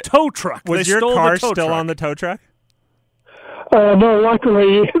 So the wait, tow truck. was They your stole car the tow still truck. on the tow truck? No,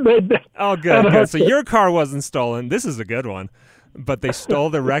 luckily, Oh, good. So your car wasn't stolen. This is a good one. But they stole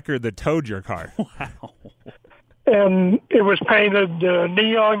the record that towed your car. Wow. and it was painted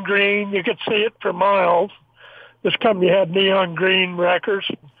neon green. You could see it for miles. This company had neon green wreckers,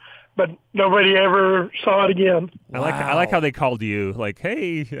 but nobody ever saw it again. I like how they called you. Like,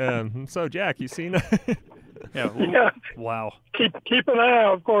 hey, so Jack, you seen? Yeah. Yeah. Wow. Keep an eye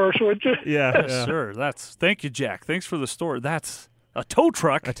out for us, would you? Yeah, Yes, sir. Thank you, Jack. Thanks for the story. That's a tow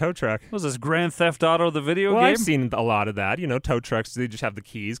truck. a tow truck. Was this Grand Theft Auto, the video Well, game? I've seen a lot of that. Tow trucks, they just have the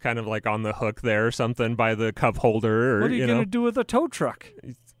keys kind of like on the hook there or something by the cup holder. Or, What are you going to do with a tow truck?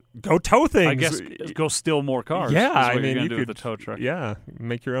 Go tow things. I guess go steal more cars. Yeah, is what I you're mean, gonna you do could with the tow truck. Yeah,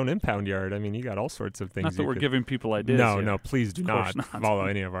 make your own impound yard. I mean, you got all sorts of things. Not that you we're could- giving people ideas. No, here. no, please do Of course not not. follow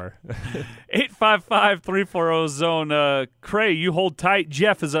any of our. 855-340-ZONE. Cray, you hold tight.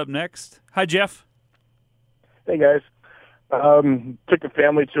 Jeff is up next. Hi, Jeff. Hey guys, took the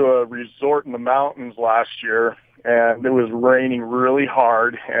family to a resort in the mountains last year, and it was raining really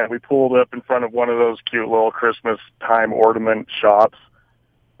hard. And we pulled up in front of one of those cute little Christmas time ornament shops,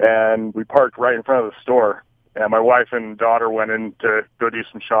 and we parked right in front of the store. And my wife and daughter went in to go do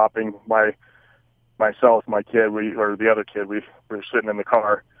some shopping. Myself, my kid, the other kid, we were sitting in the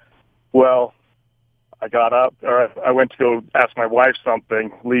car. Well, I got up, or I went to go ask my wife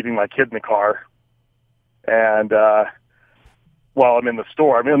something, leaving my kid in the car. And while I'm in the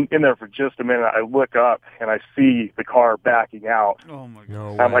store, I'm in there for just a minute. I look up and I see the car backing out. Oh, my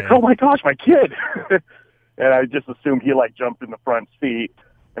God. No I'm like, way. oh my gosh, my kid! And I just assumed he jumped in the front seat.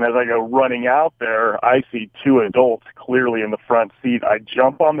 And as I go running out there, I see two adults clearly in the front seat. I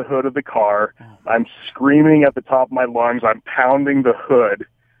jump on the hood of the car. I'm screaming at the top of my lungs. I'm pounding the hood,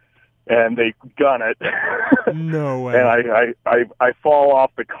 and they gun it. No way. And I fall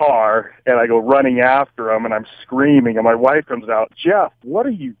off the car, and I go running after them, and I'm screaming. And my wife comes out, Jeff, what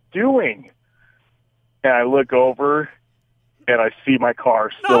are you doing? And I look over, and I see my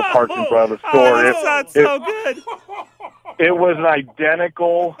car still parked in front of the store. Oh, that's not so good. It was an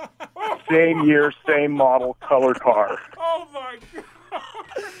identical, same year, same model, color car. Oh, my God.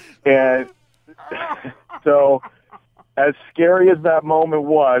 And so, as scary as that moment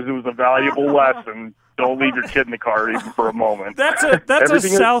was, it was a valuable lesson. Don't leave your kid in the car even for a moment. That's a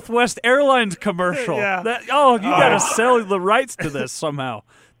Everything is- Southwest Airlines commercial. Yeah. You got to sell the rights to this somehow.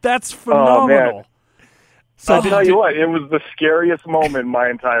 That's phenomenal. man. I'll tell you what, it was the scariest moment in my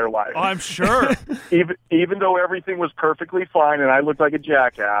entire life. I'm sure. Even though everything was perfectly fine and I looked like a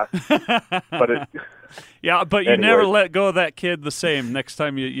jackass, but it. Yeah, but you Anyway. never let go of that kid the same. Next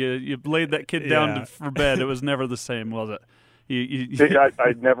time you laid that kid down Yeah. for bed, it was never the same, was it?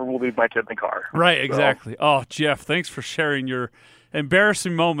 I never will leave my kid in the car. Right, So, exactly. Oh, Jeff, thanks for sharing your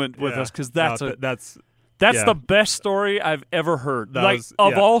embarrassing moment with us, because that's the best story I've ever heard.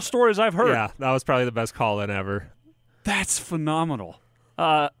 Of all stories I've heard. Yeah, that was probably the best call-in ever. That's phenomenal.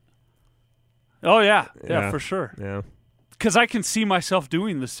 Oh, yeah, for sure. Yeah. Because I can see myself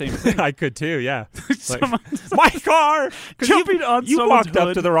doing the same thing. I could too, yeah. My car! Jumping on you someone's walked up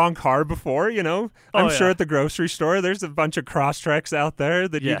hood. to the wrong car before, you know? I'm sure at the grocery store, there's a bunch of Crosstreks out there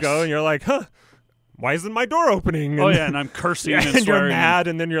that you go and you're like, huh, why isn't my door opening? And I'm cursing and you're swearing. mad,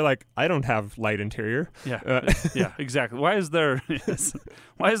 and then you're like, I don't have light interior. Yeah, yeah, exactly. Why is there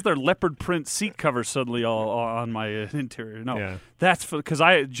leopard print seat cover suddenly all on my interior? No, that's because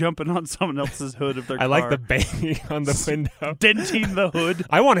I jumping on someone else's hood of their car. I like the banging on the window, denting the hood.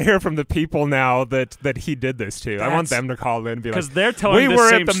 I want to hear from the people now that he did this to. I want them to call in and be like, because they're telling we the were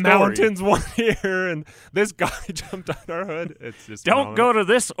same at the story. mountains one year, and this guy jumped on our hood. It's just don't go to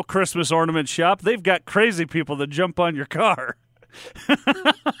this Christmas ornament shop. They've got crazy people that jump on your car.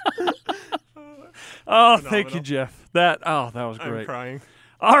 Thank you, Jeff. That was great. I'm crying.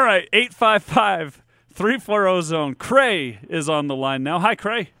 All right, 855-340-ZONE. Cray is on the line now. Hi,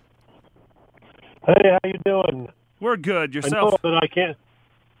 Cray. Hey, how you doing? We're good. Yourself? I know that I can't.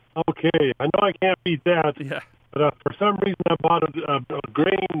 Okay, I know I can't beat that. Yeah. But for some reason, I bought a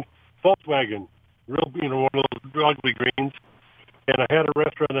green Volkswagen, one of those ugly greens, and I had a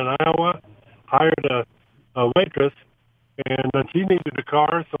restaurant in Iowa. Hired a waitress, and then she needed a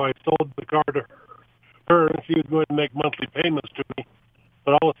car, so I sold the car to her, and she was going to make monthly payments to me.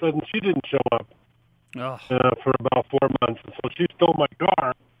 But all of a sudden, she didn't show up for about 4 months, and so she stole my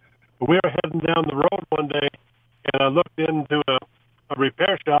car. We were heading down the road one day, and I looked into a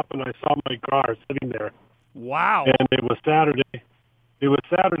repair shop, and I saw my car sitting there. Wow. And it was Saturday. So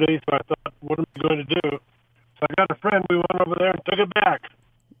I thought, what am I going to do? So I got a friend. We went over there and took it back.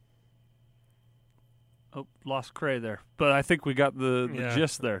 Oh, lost Cray there. But I think we got the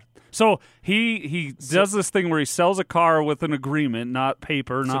gist there. So he does this thing where he sells a car with an agreement, not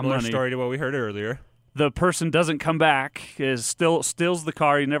paper, not Similar money. story to what we heard earlier. The person doesn't come back, steals the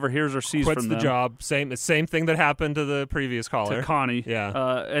car. He never hears or sees Quits from the them. job. Same thing that happened to the previous caller. To Connie.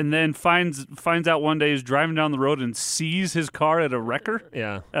 Yeah. And then finds out one day he's driving down the road and sees his car at a wrecker.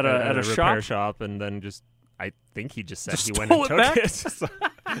 Yeah. At a repair shop. shop, and then I think he just said Just he went and stole it took back? it.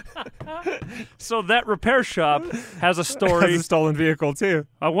 So that repair shop has a story. Has a stolen vehicle too.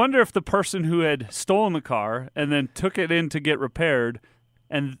 I wonder if the person who had stolen the car and then took it in to get repaired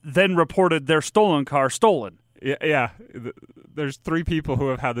and then reported their stolen car stolen. Yeah. There's 3 people who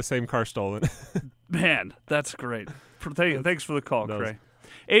have had the same car stolen. Man, that's great. Thanks for the call, Cray.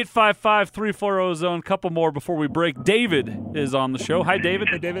 855-340-ZONE. Couple more before we break. David is on the show. Hi, David.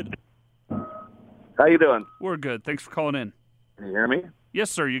 Hey, David. How you doing? We're good. Thanks for calling in. Can you hear me?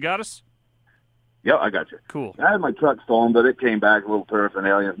 Yes, sir. You got us? Yep, I got you. Cool. I had my truck stolen, but it came back a little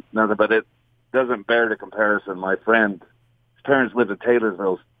paraphernalia. Nothing, but it doesn't bear the comparison. My friend's parents lived in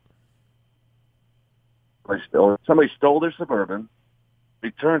Taylorsville. Somebody stole their Suburban,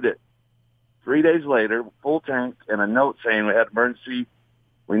 returned it 3 days later, full tank, and a note saying we had emergency.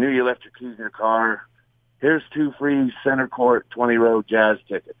 We knew you left your keys in your car. Here's 2 free center court 20-row Jazz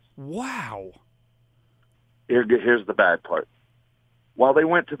tickets. Wow. Here's the bad part. While they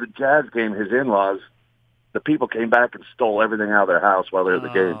went to the Jazz game, his in-laws, the people came back and stole everything out of their house while they were at the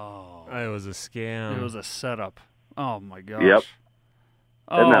game. It was a scam. It was a setup. Oh, my gosh. Yep.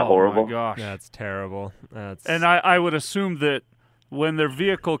 Isn't that horrible? Oh, my gosh. That's terrible. And I would assume that when their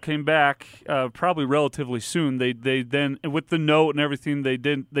vehicle came back, probably relatively soon, they then, with the note and everything,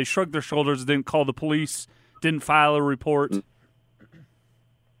 they shrugged their shoulders, didn't call the police, didn't file a report.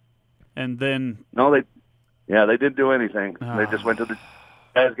 And then... No, they didn't do anything. They just went to the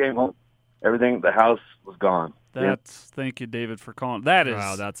Jazz game home. Everything, the house was gone. Thank you, David, for calling.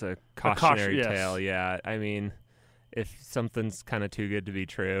 That's a cautionary tale. Yeah, I mean, if something's kind of too good to be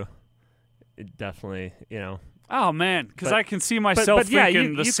true, it definitely, Oh, man, because I can see myself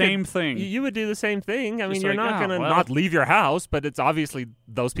thinking the same thing. You would do the same thing. I mean, Just you're like, not going to not leave your house, but it's obviously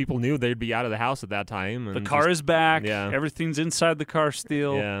those people knew they'd be out of the house at that time. And the car is back. Yeah. Everything's inside the car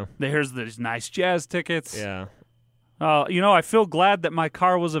still. Yeah. There's these nice Jazz tickets. Yeah. I feel glad that my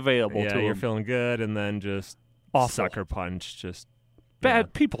car was available to Yeah, you're him. feeling good, and then just Awful. Sucker punch. Just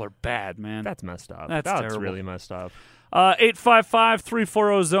bad. People are bad, man. That's messed up. That's terrible. Really messed up.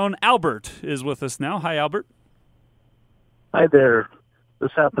 855-340-ZONE. Albert is with us now. Hi, Albert. Hi there.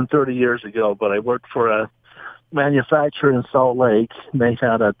 This happened 30 years ago, but I worked for a manufacturer in Salt Lake. They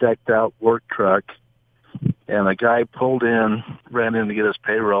had a decked-out work truck, and a guy pulled in, ran in to get his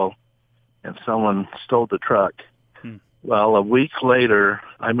payroll, and someone stole the truck. Well, a week later,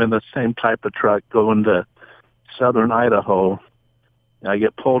 I'm in the same type of truck going to southern Idaho. I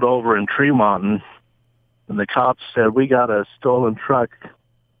get pulled over in Tremont, and the cops said, we got a stolen truck.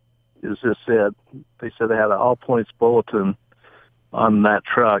 Is this it? They said they had an all-points bulletin on that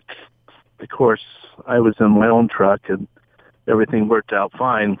truck. Of course, I was in my own truck, and everything worked out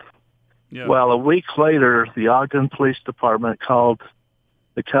fine. Yeah. Well, a week later, the Ogden Police Department called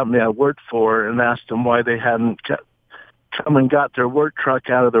the company I worked for and asked them why they hadn't come and got their work truck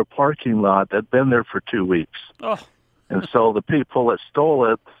out of their parking lot that had been there for 2 weeks. Oh. And so the people that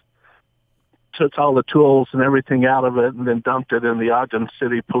stole it took all the tools and everything out of it and then dumped it in the Ogden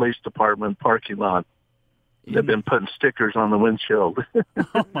City Police Department parking lot. They've been putting stickers on the windshield.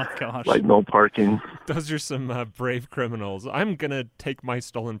 Oh, my gosh. Like no parking. Those are some brave criminals. I'm going to take my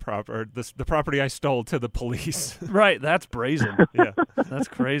stolen the property I stole to the police. Right, that's brazen. Yeah, that's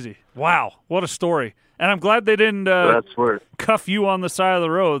crazy. Wow, what a story. And I'm glad they didn't cuff you on the side of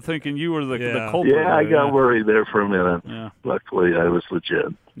the road thinking you were the culprit. Yeah, I got worried there for a minute. Yeah. Luckily, I was legit.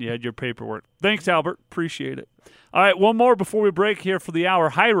 You had your paperwork. Thanks, Albert. Appreciate it. All right, one more before we break here for the hour.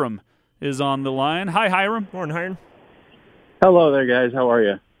 Hiram is on the line. Hi, Hiram. Morning, Hiram. Hello there, guys. How are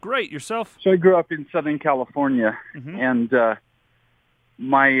you? Great. Yourself? So I grew up in Southern California, and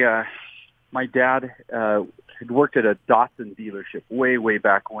my dad had worked at a Datsun dealership way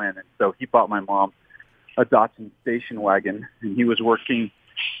back when, and so he bought my mom a Datsun station wagon, and he was working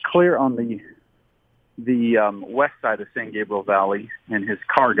clear on the west side of San Gabriel Valley, and his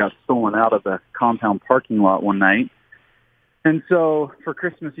car got stolen out of the compound parking lot one night. And so for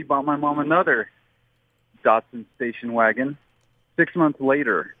Christmas, he bought my mom another Datsun station wagon. 6 months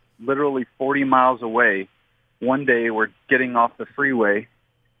later, literally 40 miles away, one day we're getting off the freeway,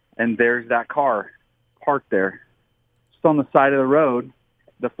 and there's that car parked there. Just on the side of the road,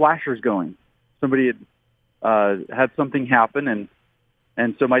 the flasher's going. Somebody had something happen,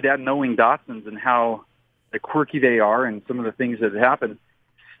 and so my dad, knowing Datsuns and how quirky they are and some of the things that had happened,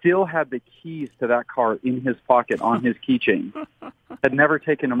 still had the keys to that car in his pocket on his keychain. Had never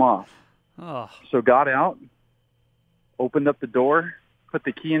taken them off. Oh. So got out, opened up the door, put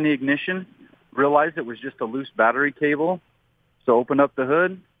the key in the ignition, realized it was just a loose battery cable. So opened up the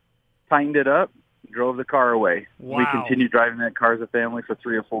hood, tightened it up, drove the car away. Wow. We continued driving that car as a family for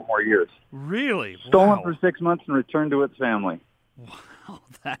 3 or 4 more years. Really? Stolen Wow. for 6 months and returned to its family. Wow,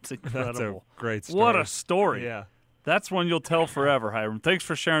 that's incredible. That's a great story. What a story. Yeah. That's one you'll tell forever, Hiram. Thanks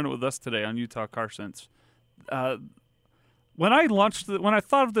for sharing it with us today on Utah Car Sense. When I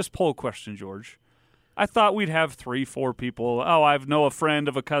thought of this poll question, George, I thought we'd have 3-4 people. Oh, I know a friend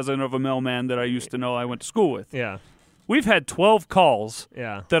of a cousin of a mailman that I used to know I went to school with. Yeah. We've had 12 calls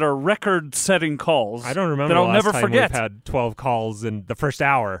Yeah. that are record-setting calls. I don't remember that I'll the last never time forget. we've had 12 calls in the first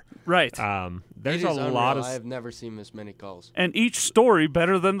hour. Right. There's It a is unreal. lot of... I have never seen this many calls. And each story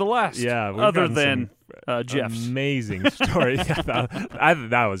better than the last. Yeah, we've other gotten than some Jeff's. amazing story.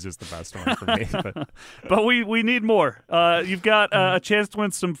 That was just the best one for me. But we need more. You've got a chance to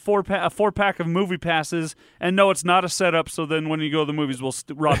win some a 4-pack of movie passes. And no, it's not a setup. So then when you go to the movies, we'll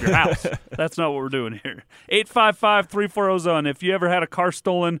rob your house. That's not what we're doing here. 855-340-ZONE. If you ever had a car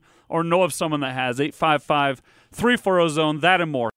stolen or know of someone that has, 855-340-ZONE. That and more.